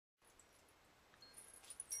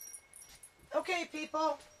Okay,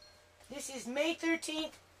 people, this is May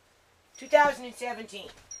 13th, 2017.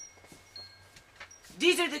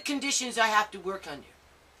 These are the conditions I have to work under.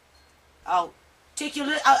 I'll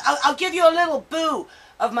give you a little boo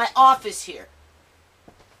of my office here.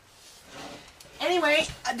 Anyway,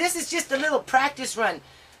 this is just a little practice run.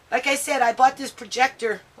 Like I said, I bought this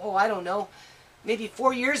projector, oh, I don't know, maybe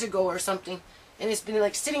 4 years ago or something. And it's been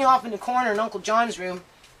like sitting off in the corner in Uncle John's room,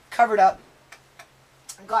 covered up.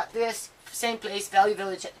 I got this, same place, Valley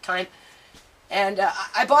Village at the time. And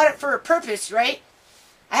I bought it for a purpose, right?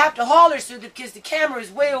 I have to holler so that because the camera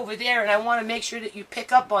is way over there and I want to make sure that you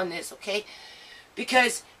pick up on this, okay?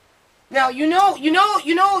 Because now you know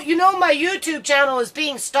my YouTube channel is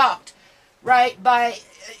being stalked, right, by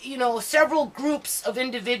several groups of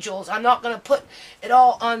individuals. I'm not going to put it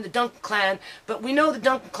all on the Duncan clan, but we know the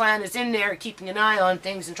Duncan clan is in there keeping an eye on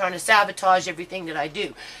things and trying to sabotage everything that I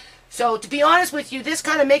do. So to be honest with you, this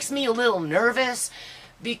kind of makes me a little nervous,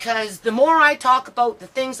 because the more I talk about the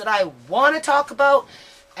things that I want to talk about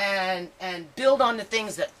and build on the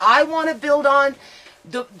things that I want to build on,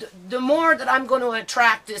 the more that I'm going to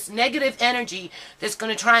attract this negative energy that's going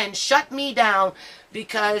to try and shut me down,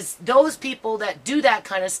 because those people that do that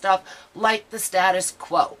kind of stuff like the status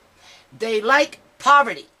quo. They like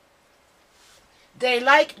poverty. They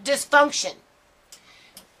like dysfunction.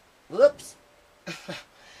 Whoops.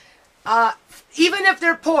 Even if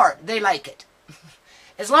they're poor, they like it.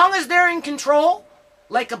 As long as they're in control,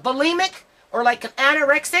 like a bulimic or like an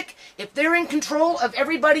anorexic, if they're in control of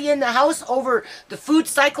everybody in the house over the food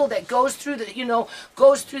cycle that goes through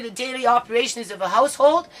the daily operations of a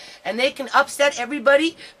household, and they can upset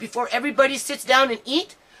everybody before everybody sits down and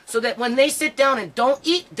eat, so that when they sit down and don't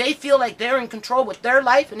eat, they feel like they're in control with their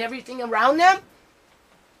life and everything around them.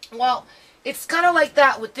 Well, it's kind of like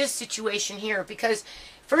that with this situation here, because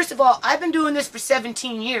first of all, I've been doing this for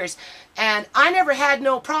 17 years, and I never had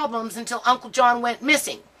no problems until Uncle John went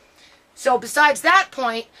missing. So besides that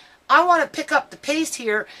point, I want to pick up the pace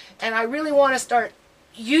here, and I really want to start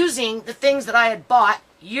using the things that I had bought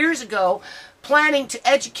years ago, planning to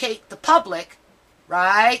educate the public,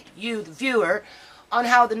 right, you, the viewer, on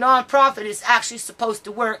how the nonprofit is actually supposed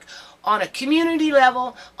to work on a community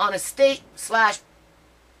level, on a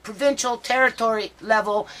state/provincial territory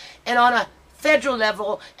level, and on a federal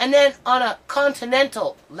level, and then on a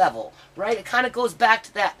continental level, right? It kind of goes back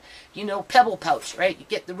to that, pebble pouch, right? You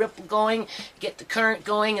get the ripple going, you get the current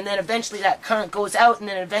going, and then eventually that current goes out, and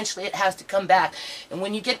then eventually it has to come back. And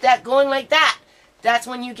when you get that going like that, that's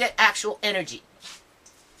when you get actual energy.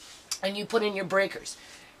 And you put in your breakers,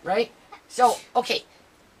 right? So, okay.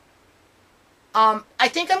 I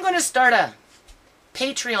think I'm going to start a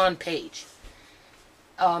Patreon page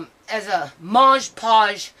as a Maj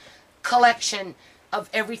Podge collection of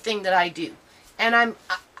everything that I do. And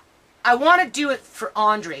I want to do it for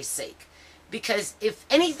Andre's sake, because if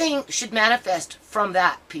anything should manifest from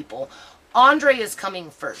that, people, Andre is coming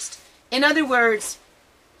first. In other words,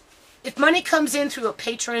 if money comes in through a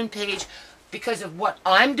Patreon page because of what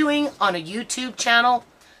I'm doing on a YouTube channel,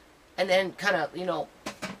 and then kind of,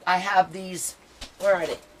 I have these, where are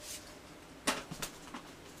they?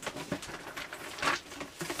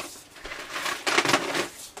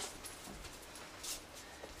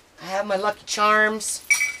 I have my Lucky Charms.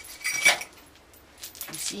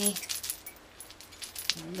 You see?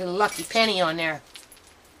 A little lucky penny on there.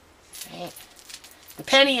 Right? The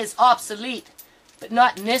penny is obsolete, but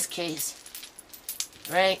not in this case.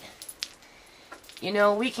 Right?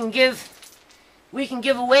 We can give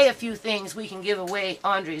away a few things. We can give away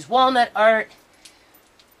Andre's walnut art,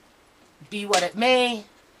 be what it may.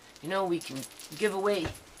 We can give away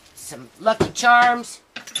some Lucky Charms.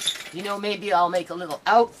 Maybe I'll make a little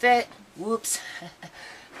outfit. Whoops.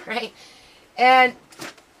 Right? And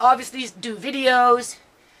obviously do videos.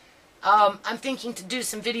 I'm thinking to do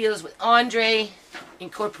some videos with Andre,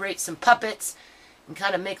 incorporate some puppets, and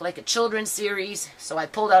kind of make like a children's series. So I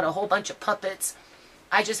pulled out a whole bunch of puppets.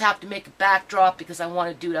 I just have to make a backdrop because I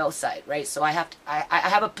want to do it outside, right? So I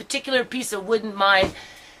have a particular piece of wood in mind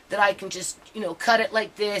that I can just, cut it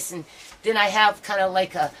like this, and then I have kind of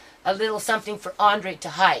like a little something for Andre to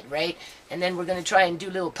hide, right? And then we're going to try and do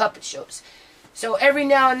little puppet shows. So every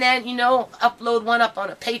now and then, upload one up on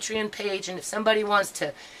a Patreon page, and if somebody wants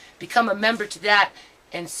to become a member to that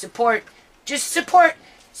and support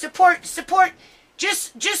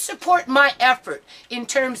my effort in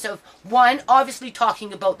terms of, one, obviously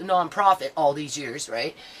talking about the nonprofit all these years,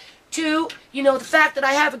 right? Two, the fact that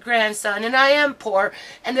I have a grandson and I am poor,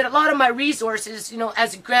 and that a lot of my resources,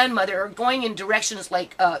 as a grandmother, are going in directions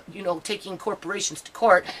like, taking corporations to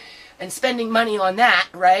court. and spending money on that,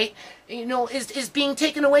 right, you know, is being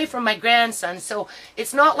taken away from my grandson. So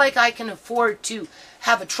it's not like I can afford to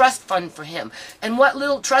have a trust fund for him. And what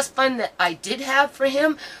little trust fund that I did have for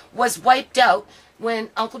him was wiped out when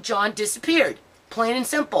Uncle John disappeared, plain and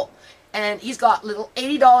simple. And he's got little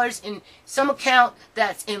 $80 in some account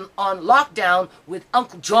that's on lockdown with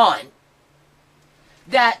Uncle John,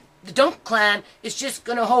 that the Dunk Clan is just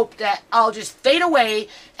going to hope that I'll just fade away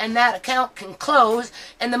and that account can close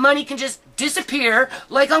and the money can just disappear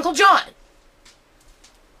like Uncle John.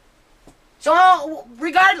 So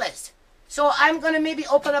regardless, so I'm going to maybe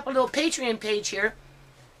open up a little Patreon page here,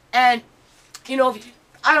 and, you know,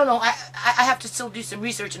 I don't know, I have to still do some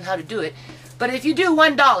research on how to do it, but if you do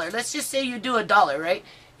 $1, let's just say you do $1, right?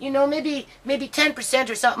 You know, maybe 10%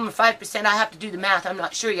 or something, or 5%, I have to do the math, I'm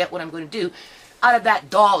not sure yet what I'm going to do, out of that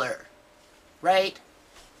dollar, right?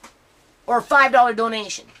 Or a $5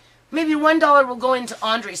 donation. Maybe $1 will go into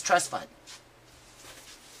Andre's trust fund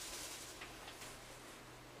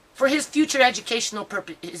for his future educational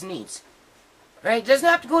purpose, his needs. Right? Doesn't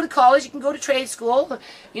have to go to college. You can go to trade school.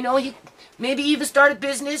 You know, he maybe even start a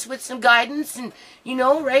business with some guidance, and, you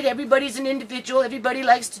know, right? Everybody's an individual. Everybody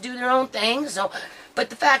likes to do their own thing. So, but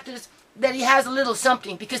the fact is that he has a little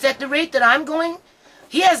something, because at the rate that I'm going,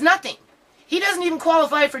 he has nothing. He doesn't even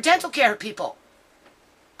qualify for dental care, people.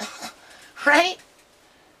 Right?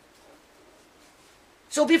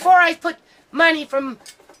 So before I put money from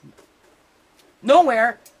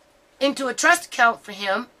nowhere into a trust account for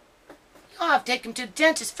him, I'll have to take him to the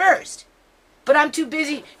dentist first. But I'm too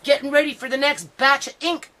busy getting ready for the next batch of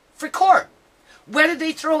ink for court, whether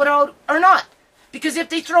they throw it out or not. Because if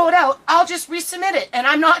they throw it out, I'll just resubmit it, and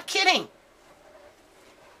I'm not kidding.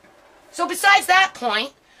 So besides that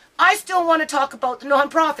point, I still want to talk about the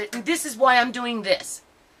nonprofit, and this is why I'm doing this,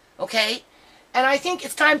 okay? And I think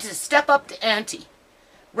it's time to step up the ante,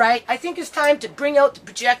 right? I think it's time to bring out the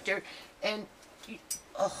projector and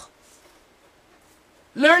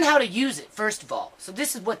learn how to use it, first of all. So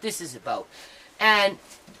this is what this is about. And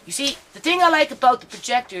you see, the thing I like about the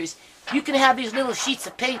projector is you can have these little sheets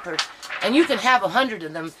of paper, and you can have 100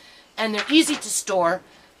 of them, and they're easy to store,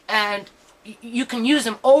 and you can use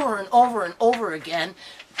them over and over and over again.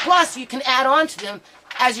 Plus, you can add on to them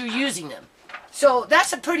as you're using them. So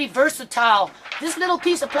that's a pretty versatile, this little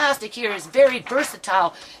piece of plastic here is very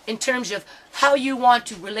versatile in terms of how you want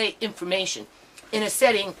to relate information in a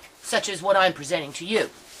setting such as what I'm presenting to you.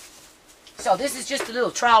 So this is just a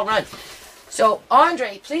little trial run. So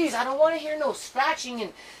Andre, please, I don't want to hear no scratching,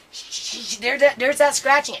 and there's that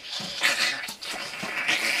scratching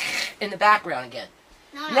in the background again.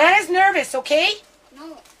 No, Nana's nervous, okay?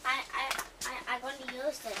 No, I'm going to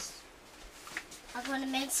use this. I'm going to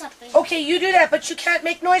make something. Okay, you do that, but you can't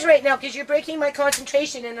make noise right now because you're breaking my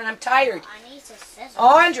concentration, and I'm tired. I need some scissors.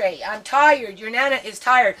 Andre, I'm tired. Your Nana is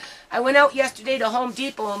tired. I went out yesterday to Home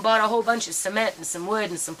Depot and bought a whole bunch of cement and some wood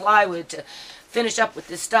and some plywood to finish up with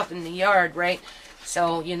this stuff in the yard, right?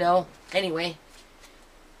 So, you know, anyway.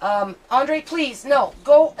 Andre, please, no.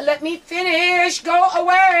 Go, let me finish. Go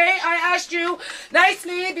away. I asked you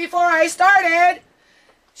nicely before I started.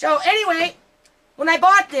 So, anyway, when I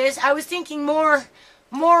bought this, I was thinking more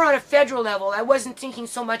on a federal level. I wasn't thinking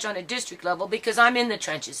so much on a district level because I'm in the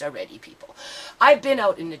trenches already, people. I've been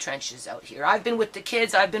out in the trenches out here. I've been with the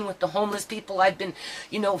kids. I've been with the homeless people. I've been,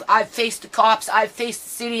 you know, I've faced the cops. I've faced the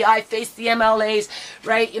city. I've faced the MLAs,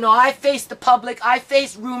 right? You know, I've faced the public. I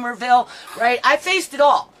faced Rumorville, right? I faced it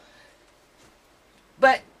all.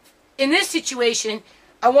 But in this situation,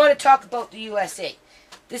 I want to talk about the USA.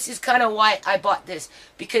 This is kind of why I bought this,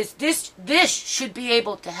 because this should be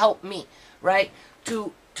able to help me, right?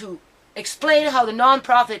 To explain how the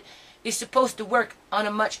nonprofit is supposed to work on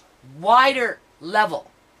a much wider level.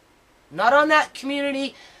 Not on that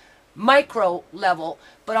community micro level,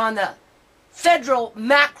 but on the federal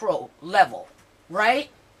macro level, right?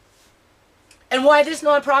 And why this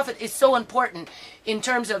nonprofit is so important in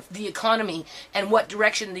terms of the economy and what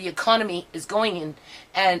direction the economy is going in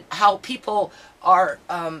and how people are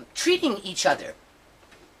treating each other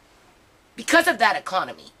because of that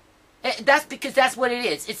economy. That's because that's what it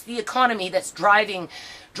is. It's the economy that's driving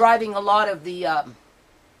a lot of the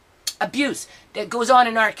abuse that goes on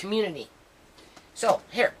in our community. So,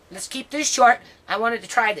 here, let's keep this short. I wanted to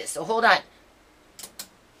try this, so hold on.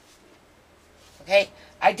 Okay,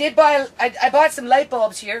 I bought some light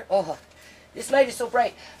bulbs here. Oh, this light is so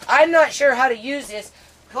bright. I'm not sure how to use this.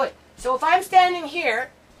 Good. So if I'm standing here,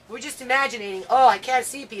 we're just imagining, oh, I can't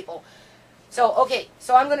see people. So, okay,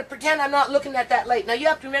 so I'm going to pretend I'm not looking at that light. Now, you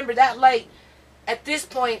have to remember that light at this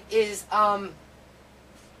point is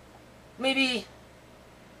maybe,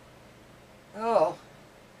 oh,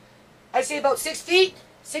 I'd say about 6 feet,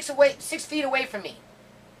 6 feet away from me.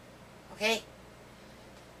 Okay?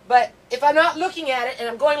 But if I'm not looking at it and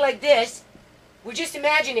I'm going like this, we're just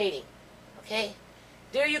imaginating. Okay?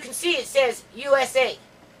 There you can see it says USA,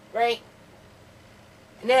 right?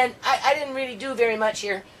 And then I didn't really do very much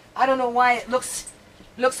here. I don't know why it looks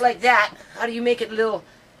like that. How do you make it a little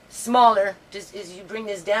smaller? Just as you bring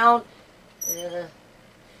this down.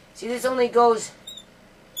 See, this only goes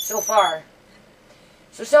so far.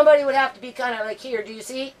 So somebody would have to be kind of like here. Do you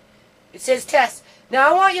see? It says test. Now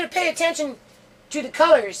I want you to pay attention to the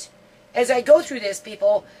colors as I go through this,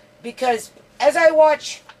 people, because as I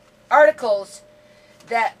watch articles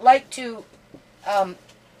that like to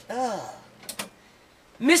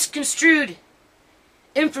misconstrued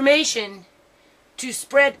information to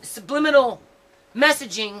spread subliminal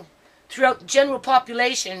messaging throughout the general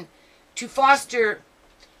population to foster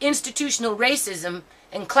institutional racism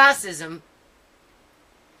and classism,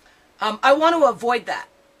 I want to avoid that,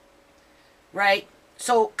 right?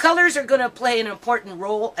 So colors are going to play an important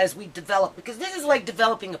role as we develop, because this is like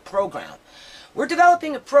developing a program. We're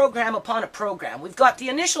developing a program upon a program. We've got the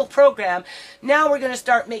initial program. Now we're going to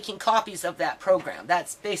start making copies of that program.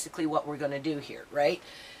 That's basically what we're going to do here, right?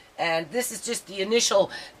 And this is just the initial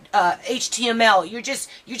HTML. You're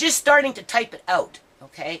just starting to type it out,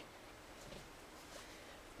 okay?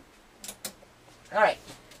 All right.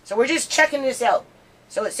 So we're just checking this out.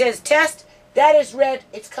 So it says test. That is red.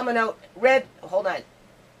 It's coming out red. Hold on.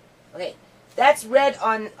 Okay. That's red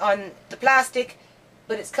on the plastic,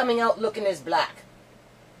 but it's coming out looking as black.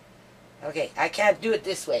 Okay. I can't do it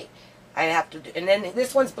this way. I have to do, and then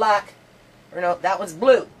this one's black. Or no, that one's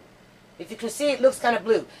blue. If you can see, it looks kind of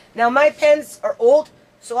blue. Now my pens are old,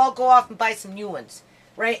 so I'll go off and buy some new ones,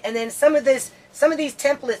 right? And then some of these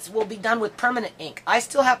templates will be done with permanent ink. I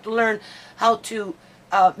still have to learn how to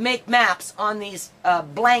make maps on these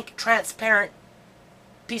blank, transparent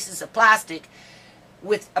pieces of plastic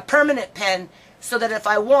with a permanent pen, so that if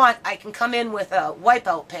I want, I can come in with a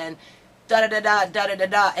wipeout pen,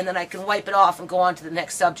 da-da-da-da, and then I can wipe it off and go on to the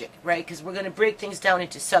next subject, right? Because we're going to break things down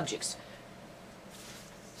into subjects.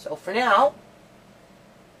 So for now,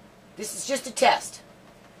 this is just a test.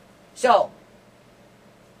 So,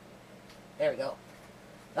 there we go.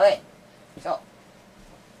 Okay, so,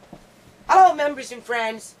 hello members and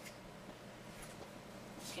friends.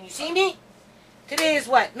 Can you see me? Today is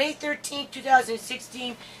what? May 13th,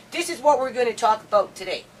 2016. This is what we're going to talk about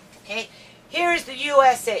today. Okay? Here's the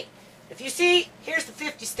USA. If you see, here's the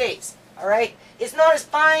 50 states. Alright? It's not as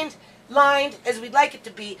fine-lined as we'd like it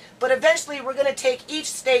to be, but eventually we're going to take each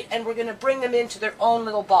state and we're going to bring them into their own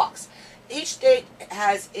little box. Each state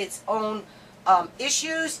has its own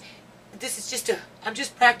issues. This is just I'm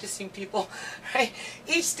just practicing, people. Right?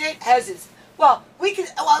 Each state has its... Well, why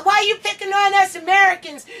are you picking on us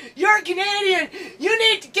Americans? You're Canadian. You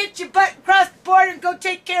need to get your butt across the border and go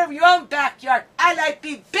take care of your own backyard. I like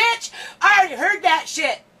beef, bitch. I already heard that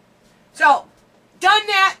shit. So, done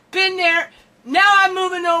that, been there. Now I'm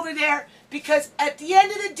moving over there because at the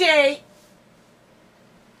end of the day,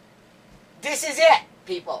 this is it,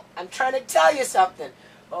 people. I'm trying to tell you something,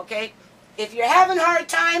 okay? If you're having hard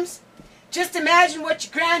times, just imagine what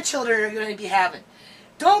your grandchildren are going to be having.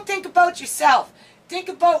 Don't think about yourself. Think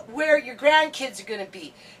about where your grandkids are going to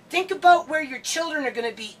be. Think about where your children are going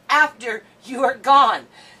to be after you are gone.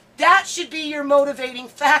 That should be your motivating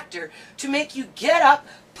factor to make you get up,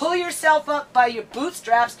 pull yourself up by your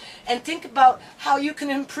bootstraps, and think about how you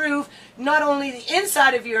can improve not only the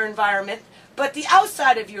inside of your environment, but the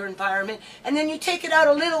outside of your environment, and then you take it out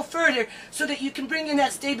a little further so that you can bring in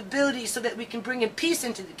that stability, so that we can bring in peace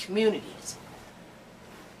into the communities.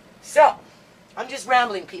 So, I'm just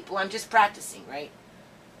rambling, people. I'm just practicing, right?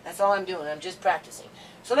 That's all I'm doing. I'm just practicing.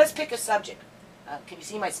 So let's pick a subject. Can you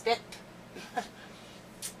see my spit?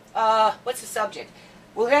 What's the subject?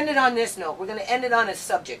 We'll end it on this note. We're going to end it on a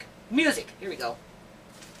subject. Music. Here we go.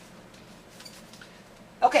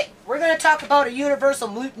 Okay, we're going to talk about a universal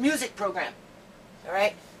music program. All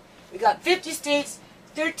right? We got 50 states,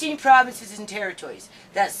 13 provinces and territories.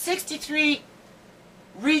 That's 63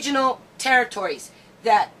 regional territories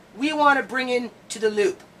that we want to bring into the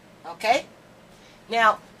loop. Okay?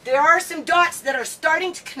 Now, there are some dots that are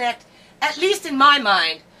starting to connect, at least in my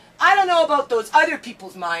mind. I don't know about those other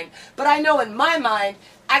people's mind, but I know in my mind,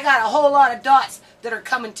 I got a whole lot of dots that are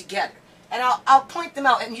coming together. And I'll point them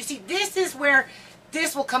out. And you see, this is where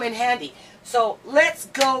this will come in handy. So let's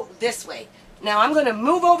go this way. Now I'm going to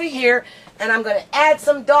move over here, and I'm going to add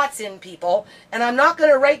some dots in, people. And I'm not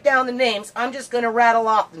going to write down the names. I'm just going to rattle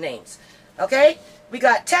off the names. Okay? We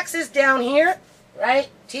got Texas down here, right?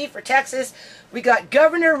 T for Texas. We got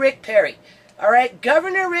Governor Rick Perry. All right,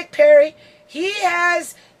 Governor Rick Perry, he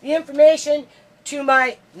has the information to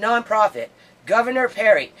my nonprofit, Governor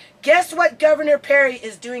Perry. Guess what Governor Perry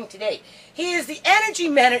is doing today? He is the energy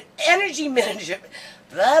manager,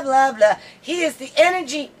 blah, blah, blah. He is the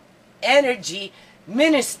energy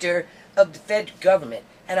minister of the federal government.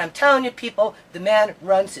 And I'm telling you, people, the man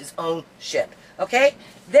runs his own ship. Okay?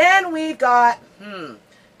 Then we've got,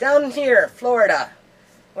 down here, Florida.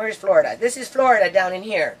 Where's Florida? This is Florida down in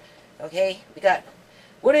here. Okay? We got,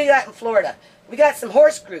 what do we got in Florida? We got some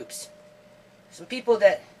horse groups. Some people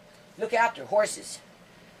that look after horses.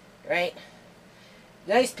 Right?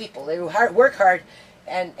 Nice people. They work hard,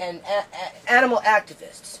 and animal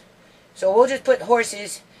activists. So we'll just put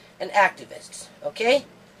horses and activists. Okay?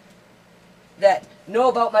 That know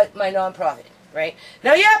about my nonprofit. Right?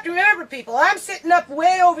 Now you have to remember, people, I'm sitting up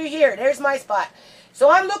way over here. There's my spot. So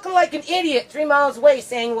I'm looking like an idiot 3 miles away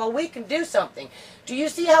saying, well, we can do something. Do you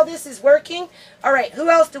see how this is working? All right, who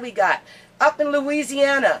else do we got? Up in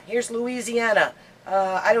Louisiana. Here's Louisiana.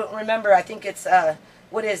 I don't remember. I think it's,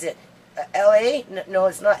 what is it? L.A.? No,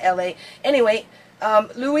 it's not L.A. Anyway,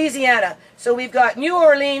 Louisiana. So we've got New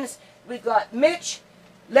Orleans. We've got Mitch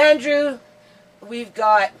Landrieu. We've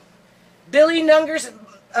got Billy Nungerson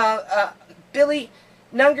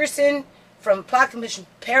from Plaquemine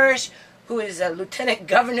Parish, who is a lieutenant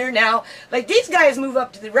governor now. Like, these guys move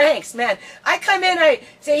up to the ranks, man. I come in, I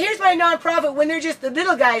say, here's my nonprofit, when they're just the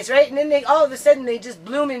little guys, right? And then they, all of a sudden, they just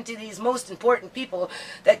bloom into these most important people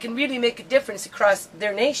that can really make a difference across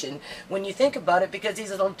their nation when you think about it, because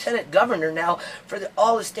he's a lieutenant governor now for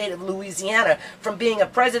all the state of Louisiana, from being a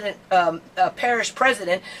president, a parish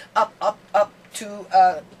president, up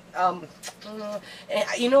to, and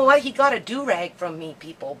you know what? He got a do-rag from me,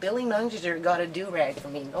 people. Billy Nungerson got a do-rag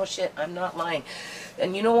from me. No shit, I'm not lying.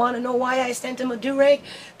 And you don't want to know why I sent him a do-rag?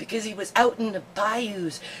 Because he was out in the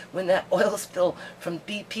bayous when that oil spill from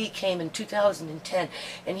BP came in 2010.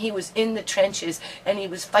 And he was in the trenches, and he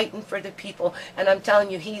was fighting for the people. And I'm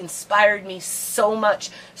telling you, he inspired me so much,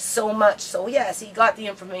 so much. So yes, he got the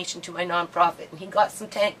information to my nonprofit, and he got some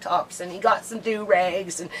tank tops, and he got some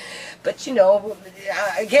do-rags. But you know,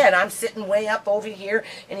 again, I'm sitting way up over here,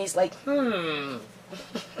 and he's like,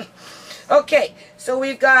 Okay, so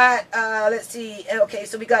we've got, let's see, okay,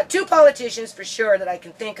 so we got 2 politicians for sure that I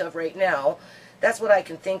can think of right now. That's what I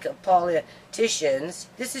can think of, politicians.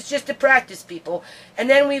 This is just a practice, people. And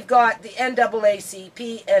then we've got the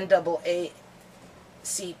NAACP,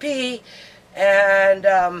 and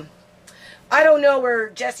I don't know where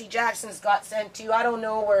Jesse Jackson's got sent to. I don't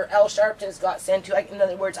know where Al Sharpton's got sent to. In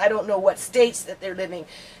other words, I don't know what states that they're living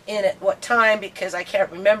in at what time, because I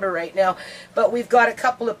can't remember right now. But we've got a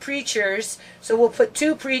couple of preachers, so we'll put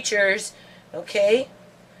 2 preachers, okay?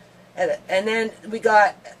 And then we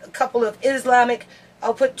got a couple of Islamic,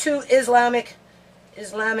 I'll put 2 Islamic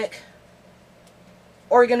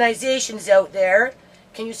organizations out there.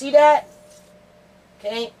 Can you see that?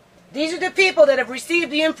 Okay? These are the people that have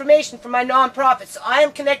received the information from my nonprofit, so I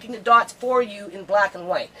am connecting the dots for you in black and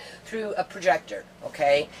white through a projector,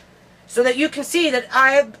 okay? So that you can see that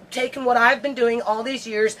I have taken what I've been doing all these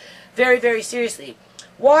years very, very seriously.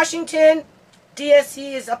 Washington,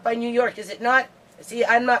 DSC is up by New York, is it not? See,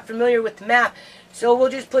 I'm not familiar with the map, so we'll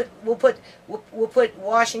just put, we'll put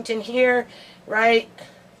Washington here, right?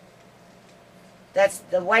 That's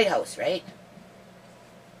the White House, right?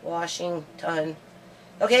 Washington.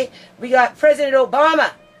 Okay, we got President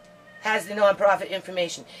Obama has the nonprofit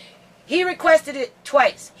information. He requested it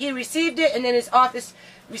twice. He received it, and then his office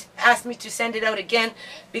asked me to send it out again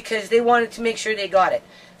because they wanted to make sure they got it.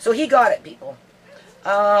 So he got it, people.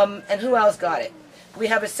 And who else got it? We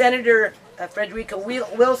have a Senator, Frederica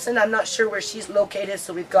Wilson. I'm not sure where she's located,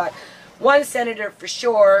 so we've got 1 senator for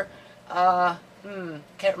sure.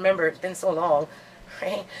 Can't remember. It's been so long.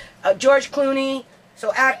 Right? George Clooney.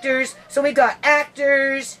 So actors, so we got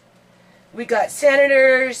actors, we got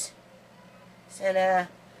senators,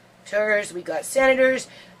 we got senators,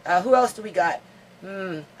 who else do we got?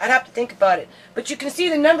 I'd have to think about it. But you can see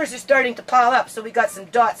the numbers are starting to pile up. So we got some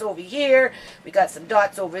dots over here, we got some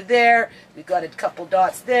dots over there, we got a couple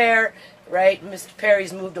dots there, right? Mr.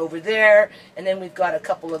 Perry's moved over there, and then we've got a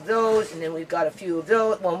couple of those, and then we've got a few of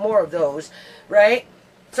those, well, more of those, right?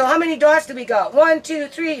 So how many dots do we got? 1, 2,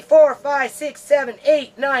 3, 4, 5, 6, 7,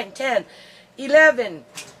 8, 9, 10, 11,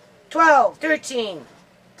 12, 13,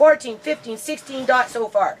 14, 15, 16 dots so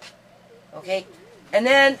far. Okay? And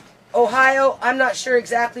then Ohio, I'm not sure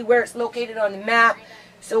exactly where it's located on the map,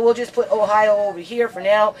 so we'll just put Ohio over here for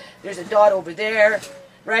now. There's a dot over there,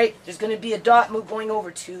 right? There's going to be a dot move going over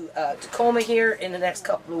to Tacoma here in the next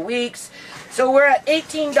couple of weeks. So we're at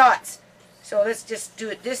 18 dots. So let's just do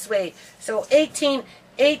it this way. So 18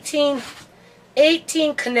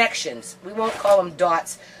 connections. We won't call them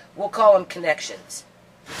dots. We'll call them connections.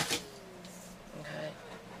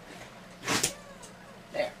 Okay.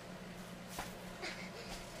 There.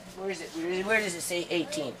 Where is it? Where does it say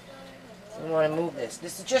 18? We want to move this.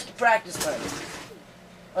 This is just a practice run.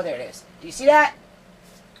 Oh, there it is. Do you see that?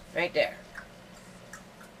 Right there.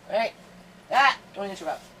 Right? Ah, don't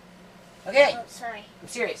interrupt. Okay. Oh, sorry. I'm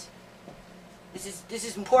serious. This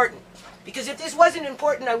is important. Because if this wasn't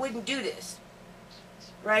important, I wouldn't do this.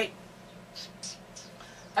 Right?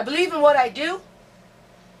 I believe in what I do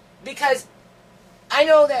because I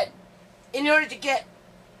know that in order to get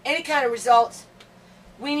any kind of results,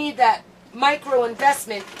 we need that micro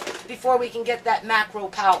investment before we can get that macro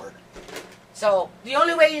power. So the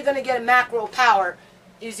only way you're going to get a macro power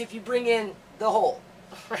is if you bring in the whole,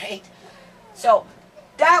 right? So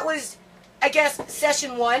that was, I guess,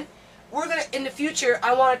 session 1. We're going to, in the future,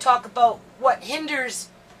 I want to talk about what hinders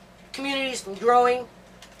communities from growing,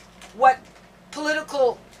 what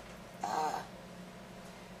political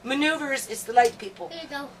maneuvers is the light people. Here you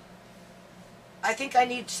go. I think I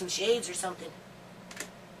need some shades or something.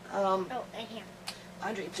 Oh, in here.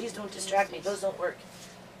 Andre, please don't distract me. Those don't work.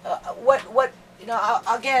 You know,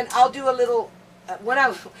 again, I'll do a little, when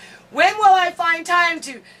will I find time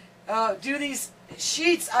to do these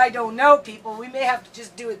sheets? I don't know, people. We may have to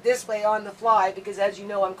just do it this way on the fly because, as you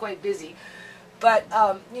know, I'm quite busy. But,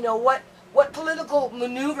 you know, what political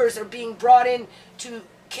maneuvers are being brought in to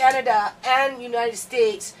Canada and United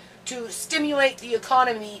States to stimulate the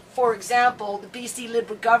economy? For example, the BC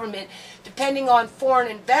Liberal government, depending on foreign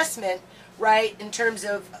investment, right, in terms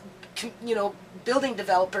of, you know, building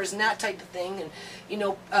developers and that type of thing, and, you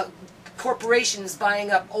know, corporations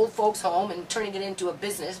buying up old folks' home and turning it into a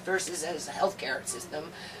business versus as a healthcare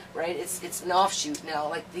system, right? It's an offshoot now,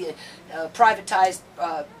 like the privatized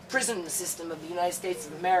prison system of the United States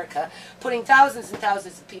of America, putting thousands and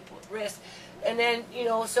thousands of people at risk. And then, you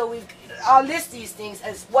know, so I'll list these things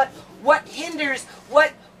as what hinders,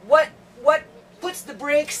 what puts the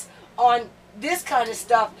brakes on this kind of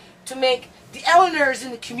stuff to make the Eleanors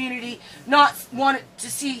in the community not want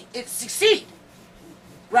to see it succeed,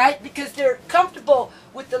 right? Because they're comfortable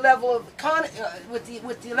with the level of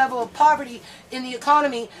with the level of poverty in the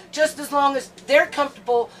economy, just as long as they're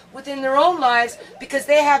comfortable within their own lives, because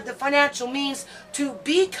they have the financial means to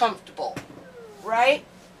be comfortable, right?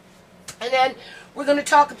 And then we're going to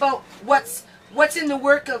talk about what's in the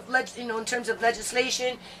work of, you know, in terms of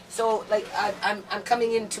legislation. So, like, I'm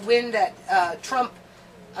coming in to win that Trump,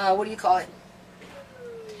 what do you call it,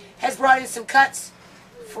 has brought in some cuts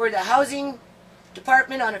for the housing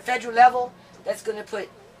department on a federal level. That's going to put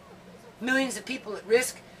millions of people at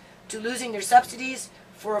risk to losing their subsidies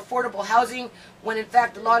for affordable housing, when in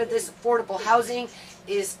fact a lot of this affordable housing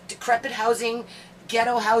is decrepit housing,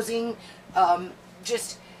 ghetto housing,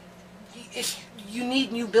 you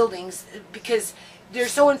need new buildings because they're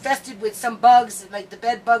so infested with some bugs, like the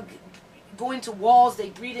bed bug go into walls, they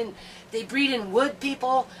breed in wood,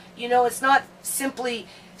 people. You know, it's not simply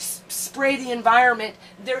spray the environment.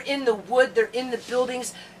 They're in the wood, they're in the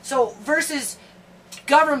buildings. So versus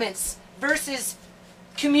governments, versus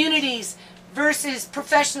communities, versus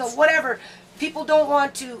professional, whatever, people don't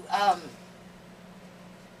want to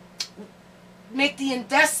make the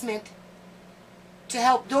investment to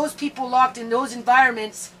help those people locked in those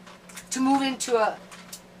environments to move into a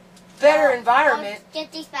better environment. I'll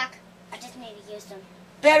get these back. I just need to use them.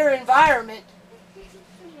 Better environment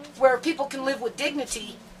where people can live with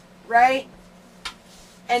dignity, right?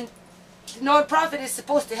 And the nonprofit is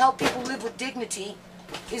supposed to help people live with dignity.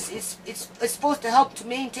 It's supposed to help to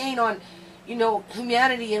maintain on, you know,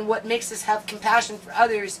 humanity and what makes us have compassion for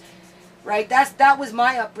others, right? That was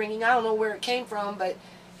my upbringing. I don't know where it came from, but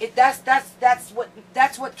that's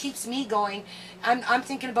what keeps me going. I'm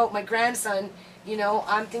thinking about my grandson, you know.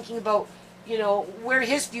 I'm thinking about, you know, where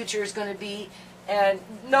his future is going to be, and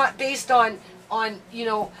not based on you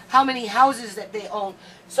know, how many houses that they own.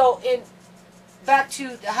 So back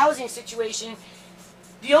to the housing situation,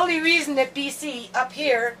 the only reason that BC up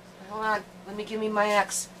here, hold on, let me give me my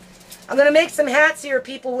X. I'm going to make some hats here,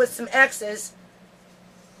 people, with some X's.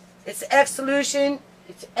 It's X solution,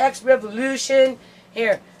 it's X revolution.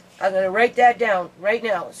 Here, I'm going to write that down right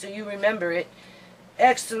now so you remember it.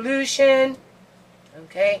 X solution,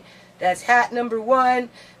 okay, that's hat number 1.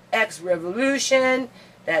 X revolution,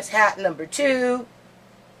 that's hat number 2.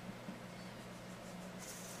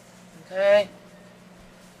 Okay.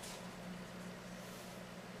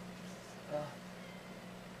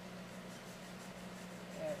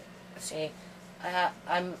 See,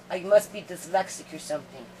 I must be dyslexic or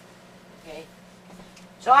something. Okay?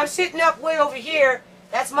 So I'm sitting up way over here.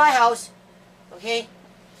 That's my house. Okay?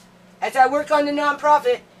 As I work on the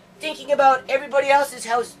nonprofit, thinking about everybody else's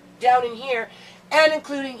house down in here, and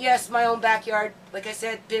including, yes, my own backyard. Like I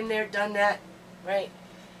said, been there, done that, right?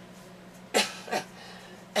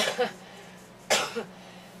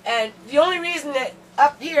 And the only reason that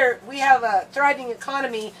up here we have a thriving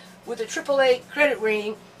economy with a AAA credit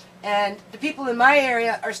rating, and the people in my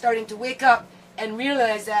area are starting to wake up and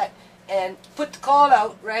realize that and put the call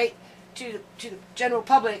out, right, to the general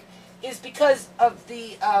public, is because of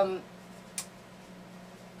the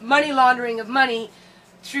money laundering of money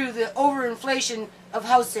through the overinflation of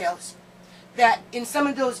house sales, that in some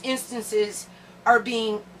of those instances are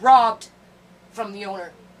being robbed from the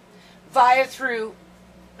owner via through,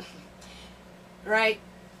 right,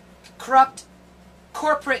 corrupt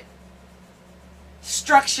corporate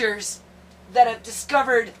structures that have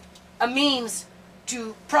discovered a means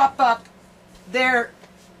to prop up their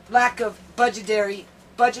lack of budgetary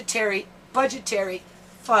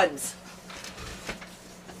funds.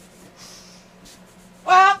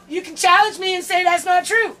 Well, you can challenge me and say that's not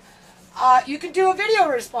true. You can do a video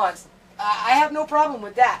response. I have no problem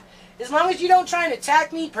with that. As long as you don't try and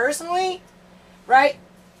attack me personally, right?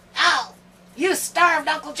 Oh, you starved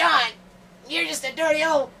Uncle John. You're just a dirty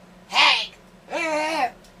old hag.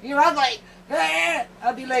 You're ugly.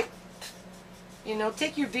 I'll be like, you know,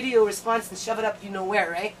 take your video response and shove it up you know where,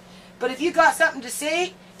 right? But if you got something to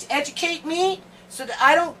say to educate me so that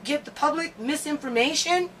I don't give the public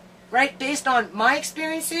misinformation, right, based on my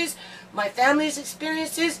experiences, my family's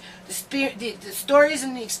experiences, the stories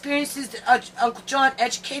and the experiences that Uncle John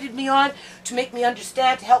educated me on to make me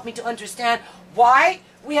understand, to help me to understand why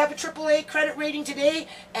we have a AAA credit rating today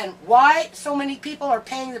and why so many people are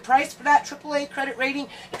paying the price for that AAA credit rating,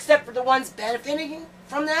 except for the ones benefiting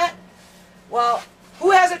from that. Well,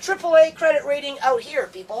 who has a AAA credit rating out here,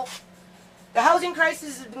 people? The housing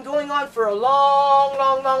crisis has been going on for a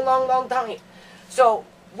long time. So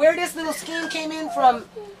where this little scheme came in from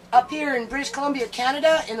up here in British Columbia,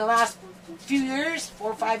 Canada, in the last few years,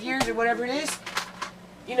 4 or 5 years or whatever it is,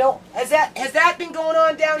 you know, has that been going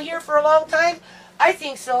on down here for a long time? I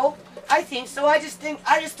think so. I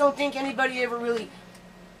just don't think anybody ever really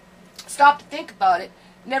stopped to think about it.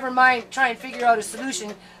 Never mind try and figure out a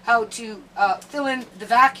solution how to fill in the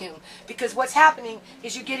vacuum. Because what's happening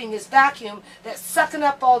is you're getting this vacuum that's sucking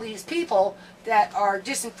up all these people that are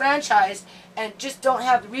disenfranchised and just don't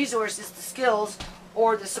have the resources, the skills,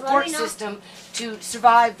 or the support system to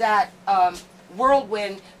survive that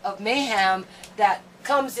whirlwind of mayhem that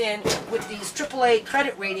comes in with these AAA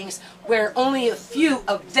credit ratings, where only a few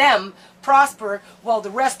of them prosper while the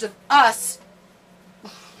rest of us,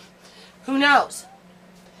 who knows?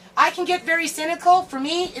 I can get very cynical. For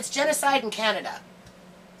me, it's genocide in Canada.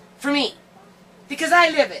 For me. Because I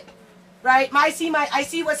live it. Right? I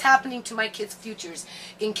see what's happening to my kids' futures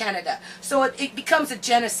in Canada. So it becomes a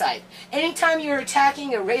genocide. Anytime you're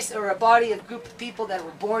attacking a race or a body, a group of people that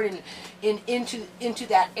were born into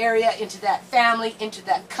that area, into that family, into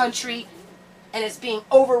that country, and it's being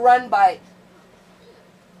overrun by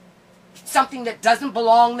something that doesn't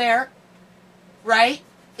belong there, right?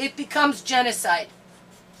 It becomes genocide.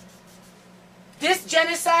 This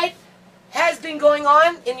genocide has been going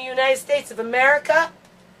on in the United States of America.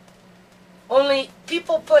 Only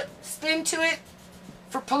people put spin to it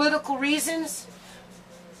for political reasons.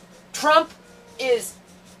 Trump is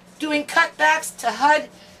doing cutbacks to HUD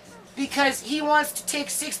because he wants to take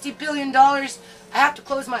 $60 billion. I have to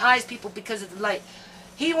close my eyes, people, because of the light.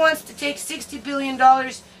 He wants to take $60 billion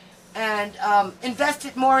and invest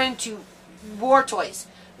it more into war toys.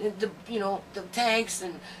 The tanks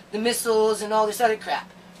and the missiles and all this other crap.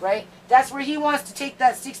 Right? That's where he wants to take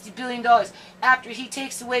that $60 billion after he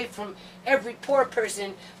takes away from every poor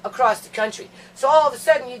person across the country. So all of a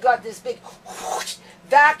sudden you got this big whoosh,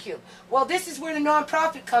 vacuum. Well, this is where the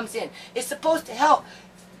nonprofit comes in. It's supposed to help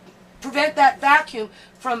prevent that vacuum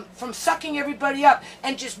from sucking everybody up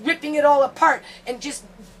and just ripping it all apart and just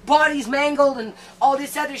bodies mangled and all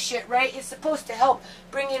this other shit, right? It's supposed to help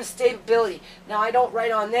bring in stability. Now, I don't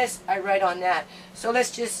write on this, I write on that. So let's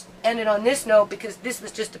just end it on this note, because this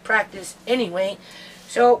was just a practice anyway.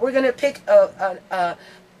 So we're going to pick a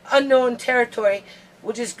unknown territory.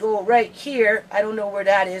 We'll just go right here. I don't know where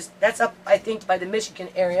that is. That's up, I think, by the Michigan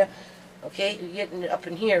area. Okay, you're getting it up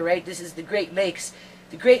in here, right? This is the Great Lakes.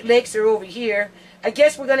 The Great Lakes are over here. I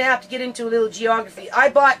guess we're going to have to get into a little geography. I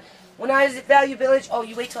bought, when I was at Value Village, oh,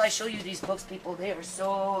 you wait till I show you these books, people. They are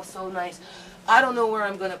so nice. I don't know where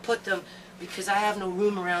I'm going to put them because I have no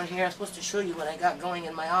room around here. I'm supposed to show you what I got going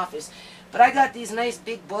in my office. But I got these nice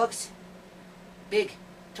big books. Big.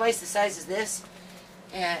 twice the size as this,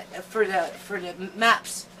 and for the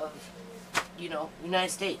maps of, you know,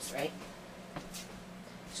 United States, right?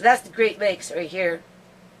 So that's the Great Lakes right here.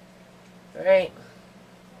 All right.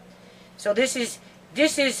 So this is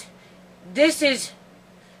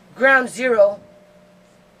ground zero.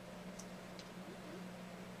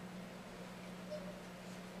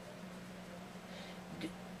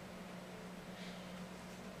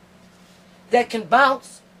 That can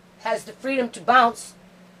bounce, has the freedom to bounce.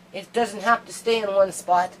 It doesn't have to stay in one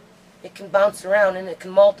spot. It can bounce around and it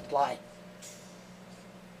can multiply.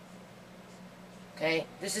 Okay,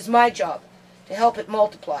 this is my job, to help it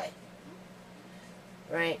multiply.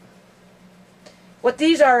 Right? What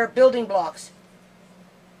these are building blocks.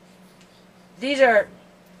 These are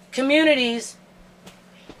communities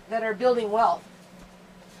that are building wealth.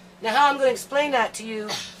 Now how I'm going to explain that to you,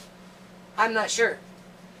 I'm not sure.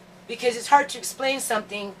 Because it's hard to explain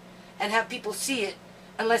something and have people see it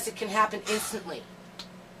unless it can happen instantly.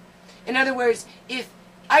 In other words, if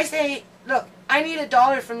I say, look, I need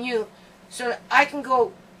 $1 from you so that I can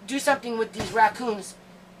go do something with these raccoons,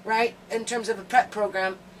 right, in terms of a prep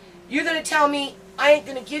program, you're going to tell me I ain't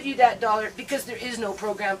going to give you that $1 because there is no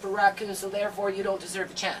program for raccoons, so therefore you don't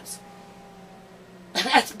deserve a chance.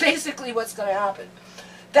 That's basically what's going to happen.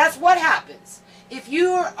 That's what happens. If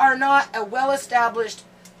you are not a well-established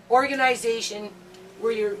organization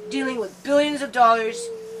where you're dealing with billions of dollars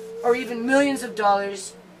or even millions of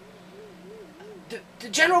dollars, the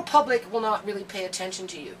general public will not really pay attention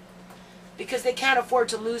to you because they can't afford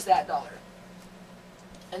to lose that $1.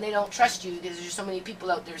 And they don't trust you because there's so many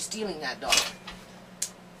people out there stealing that $1.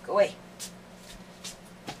 Go away.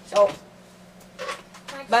 So,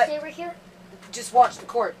 but stay right here? Just watch the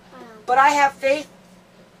court. But I have faith,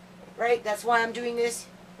 right? That's why I'm doing this.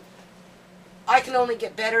 I can only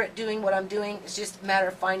get better at doing what I'm doing. It's just a matter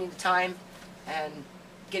of finding the time and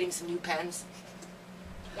getting some new pens.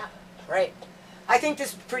 Yeah. Right. I think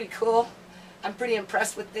this is pretty cool. I'm pretty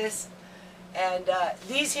impressed with this. And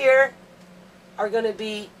these here are going to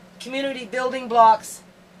be community building blocks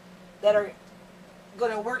that are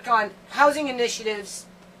going to work on housing initiatives,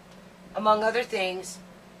 among other things,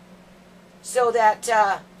 so that,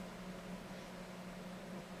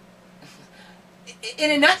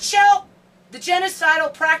 in a nutshell, the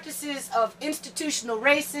genocidal practices of institutional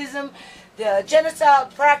racism, the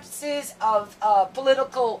genocidal practices of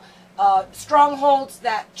political strongholds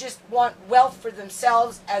that just want wealth for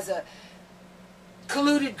themselves as a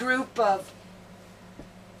colluded group of,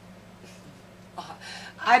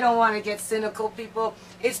 I don't want to get cynical, people.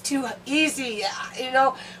 It's too easy, you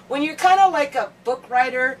know. When you're kind of like a book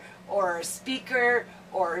writer or a speaker,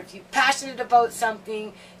 or if you're passionate about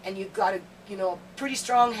something and you've got a, you know, a pretty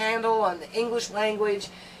strong handle on the English language,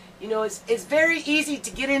 you know, it's very easy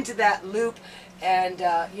to get into that loop. And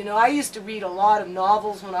you know, I used to read a lot of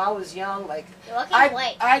novels when I was young. Like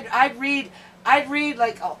I'd read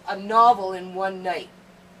like a novel in one night,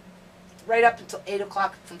 right up until 8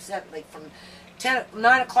 o'clock from 7, like from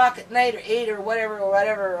 9 o'clock at night or 8 or whatever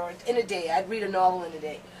or in a day. I'd read a novel in a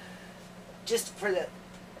day, just for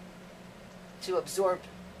to absorb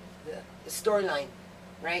the storyline,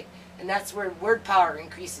 right? And that's where word power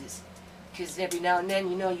increases, because every now and then,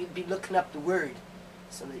 you know, you'd be looking up the word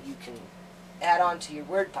so that you can add on to your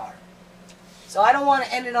word power. So I don't want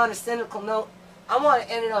to end it on a cynical note. I want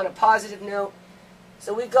to end it on a positive note.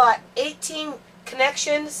 So we've got 18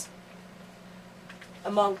 connections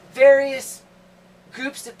among various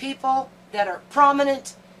groups of people that are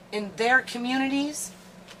prominent in their communities,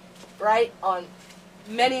 right, on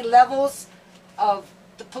many levels of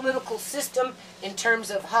the political system in terms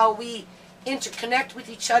of how we interconnect with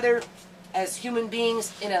each other as human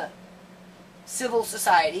beings in a civil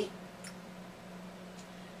society.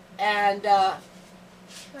 And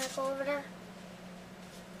Can I go over there?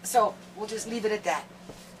 So we'll just leave it at that.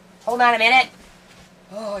 Hold on a minute.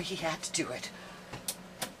 Oh, he had to do it.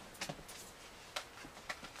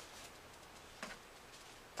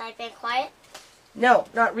 I've been quiet? No,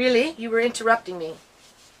 not really. You were interrupting me.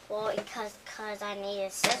 Well, because I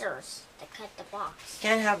needed scissors to cut the box.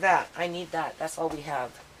 Can't have that. I need that. That's all we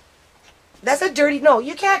have. That's a dirty... No,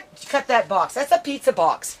 you can't cut that box. That's a pizza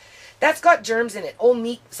box. That's got germs in it. Old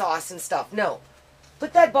meat sauce and stuff. No.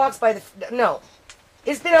 Put that box by the... No.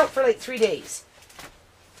 It's been out for like 3 days.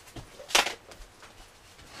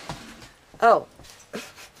 Oh.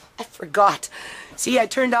 I forgot. See, I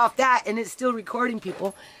turned off that and it's still recording,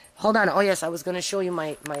 people. Hold on. Oh, yes, I was going to show you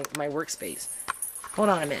my workspace. Hold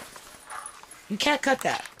on a minute. You can't cut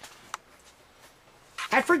that.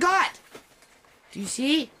 I forgot. Do you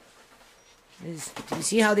see? Do you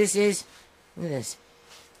see how this is? Look at this.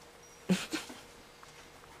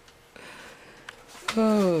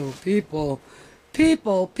 Oh, people.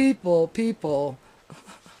 People, people, people.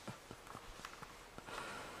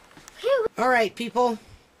 Alright, people.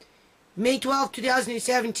 May 12th,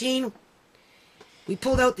 2017, we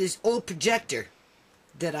pulled out this old projector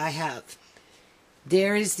that I have.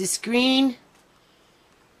 There is the screen,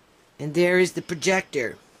 and there is the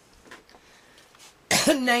projector.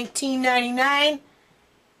 $19.99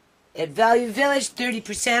 at Value Village,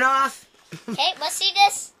 30% off. Okay, let's see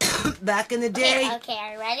this. Back in the day. Okay,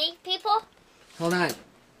 are you ready, people? Hold on.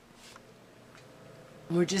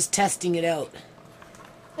 We're just testing it out.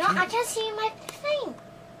 No, I can't see my thing.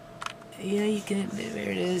 Yeah, you can. There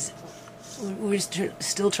it is. We're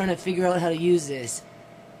still trying to figure out how to use this.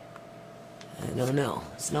 I don't know.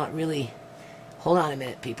 It's not really. Hold on a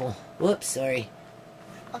minute, people. Whoops, sorry.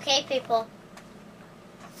 Okay, people.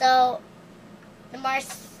 So, the March,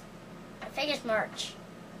 I think it's March.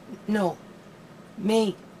 No.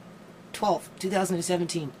 May 12th,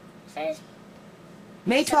 2017. First,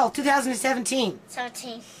 May 12th, 2017.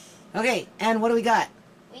 17. Okay, and what do we got?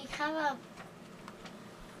 We have a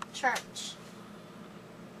church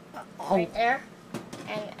Oh, right there,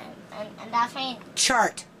 and that's my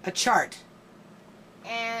chart. A chart.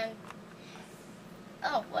 and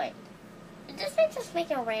oh wait, did this thing just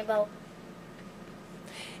make a rainbow?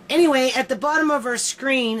 Anyway, at the bottom of our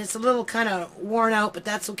screen, it's a little kind of worn out, but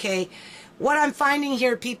that's okay. What I'm finding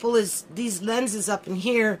here, people, is these lenses up in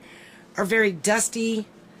here are very dusty.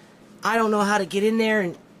 I don't know how to get in there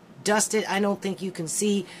and dust it. I don't think you can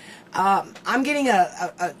see. I'm getting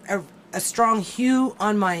a strong hue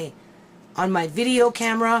on my video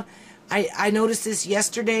camera. I noticed this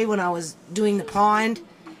yesterday when I was doing the pond,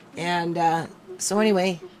 and so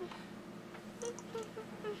anyway,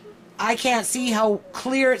 I can't see how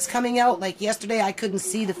clear it's coming out. Like yesterday, I couldn't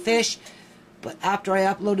see the fish, but after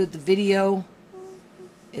I uploaded the video,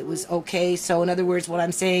 it was okay. So in other words, what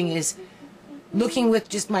I'm saying is, looking with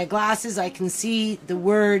just my glasses, I can see the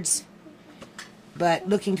words, but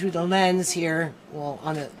looking through the lens here, well,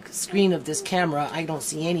 on the screen of this camera, I don't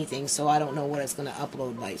see anything, so I don't know what it's going to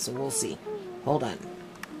upload like, so we'll see. Hold on.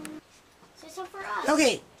 So for us.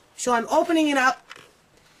 Okay, so I'm opening it up,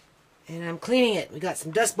 and I'm cleaning it. We got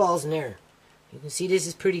some dust balls in there. You can see this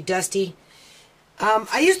is pretty dusty.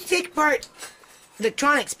 I used to take apart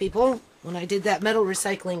electronics, people, when I did that metal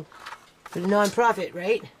recycling for the non-profit,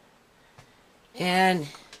 right? And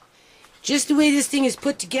just the way this thing is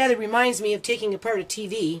put together reminds me of taking apart a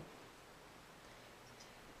TV.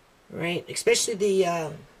 Right? Especially the,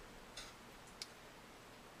 I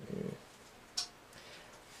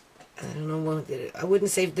don't know, I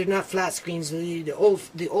wouldn't say they're not flat screens, the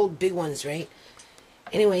old big ones, right?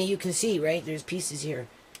 Anyway, you can see, right? There's pieces here.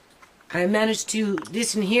 I managed to,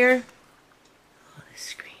 this in here. Oh, this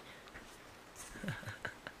screen.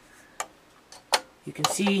 You can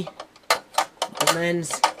see the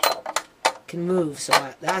lens can move, so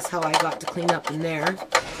that's how I got to clean up in there.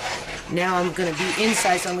 Now I'm going to be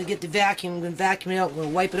inside, so I'm going to get the vacuum. I'm going to vacuum it out. I'm going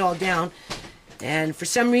to wipe it all down. And for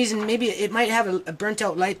some reason, maybe it might have a burnt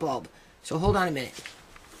out light bulb. So hold on a minute.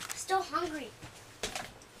 Still hungry.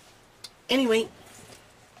 Anyway,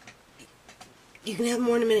 you can have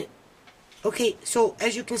more in a minute. Okay, so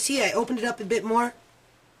as you can see, I opened it up a bit more.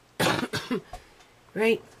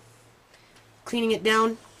 Right? Cleaning it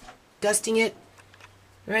down, dusting it.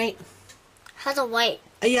 Right? How's a white?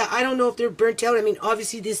 Yeah, I don't know if they're burnt out. I mean,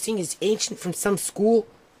 obviously this thing is ancient from some school.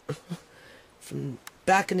 From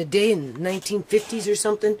back in the day in the 1950s or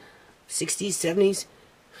something. 60s, 70s.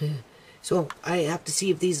 So I have to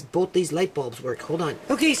see if both these light bulbs work. Hold on.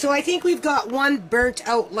 Okay, so I think we've got one burnt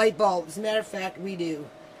out light bulb. As a matter of fact, we do.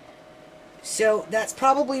 So that's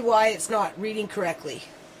probably why it's not reading correctly.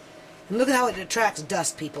 And look at how it attracts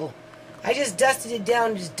dust, people. I just dusted it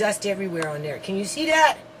down, there's dust everywhere on there. Can you see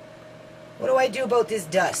that? What do I do about this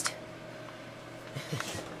dust?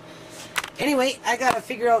 Anyway, I gotta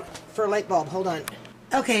figure out for a light bulb. Hold on.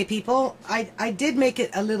 Okay, people, I did make it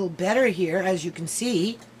a little better here, as you can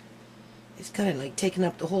see. It's kind of like taking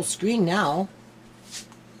up the whole screen now.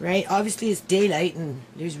 Right? Obviously it's daylight and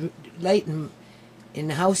there's light in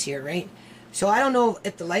the house here, right? So I don't know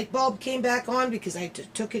if the light bulb came back on because I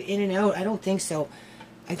took it in and out. I don't think so.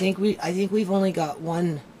 I think we've only got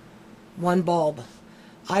one bulb.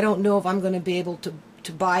 I don't know if I'm going to be able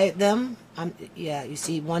to buy them. Yeah, you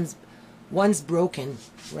see, one's broken,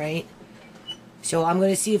 right? So I'm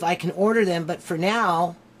going to see if I can order them. But for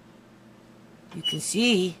now, you can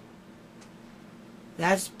see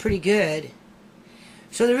that's pretty good.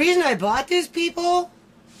 So the reason I bought this, people,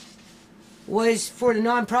 was for the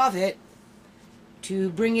non-profit to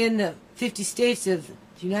bring in the 50 states of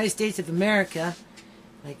the United States of America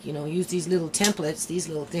like, you know, use these little templates, these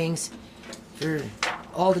little things for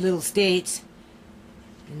all the little states,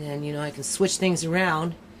 and then, you know, I can switch things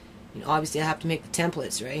around. You know, obviously I have to make the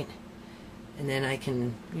templates, right? And then I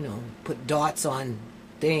can, you know, put dots on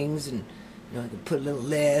things, and, you know, I can put a little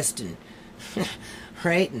list, and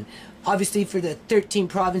right? And obviously for the 13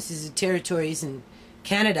 provinces and territories in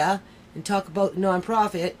Canada, and talk about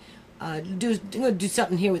non-profit, I'm going to do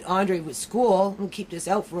something here with Andre with school. I'm going to keep this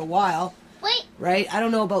out for a while. Wait. Right? I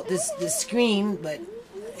don't know about this screen, but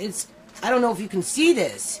it's, I don't know if you can see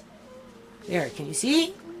this. There, can you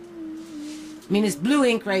see? I mean, it's blue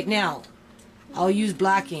ink right now. I'll use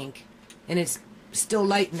black ink, and it's still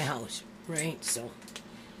light in the house, right? So,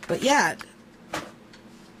 but yeah,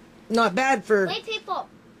 not bad for Wait, people.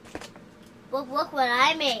 Look what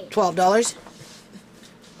I made. $12.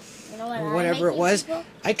 You know what Or whatever it was. People?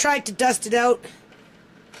 I tried to dust it out.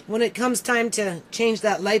 When it comes time to change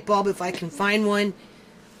that light bulb, if I can find one,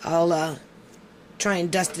 I'll try and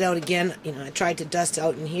dust it out again. You know, I tried to dust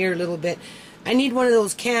out in here a little bit. I need one of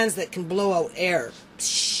those cans that can blow out air.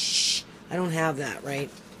 I don't have that, right?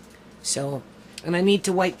 So, and I need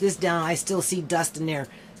to wipe this down. I still see dust in there.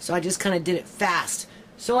 So I just kind of did it fast.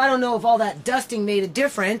 So I don't know if all that dusting made a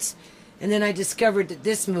difference. And then I discovered that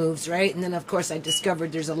this moves, right? And then, of course, I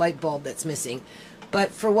discovered there's a light bulb that's missing.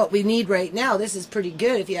 But for what we need right now, this is pretty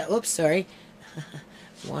good. If you, oops, sorry.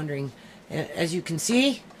 Wandering. As you can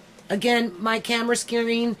see, again, my camera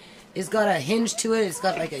screen has got a hinge to it. It's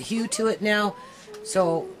got like a hue to it now.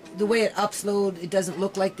 So the way it uploads, it doesn't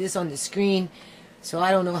look like this on the screen. So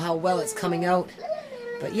I don't know how well it's coming out.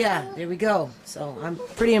 But yeah, there we go. So I'm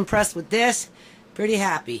pretty impressed with this. Pretty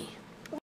happy.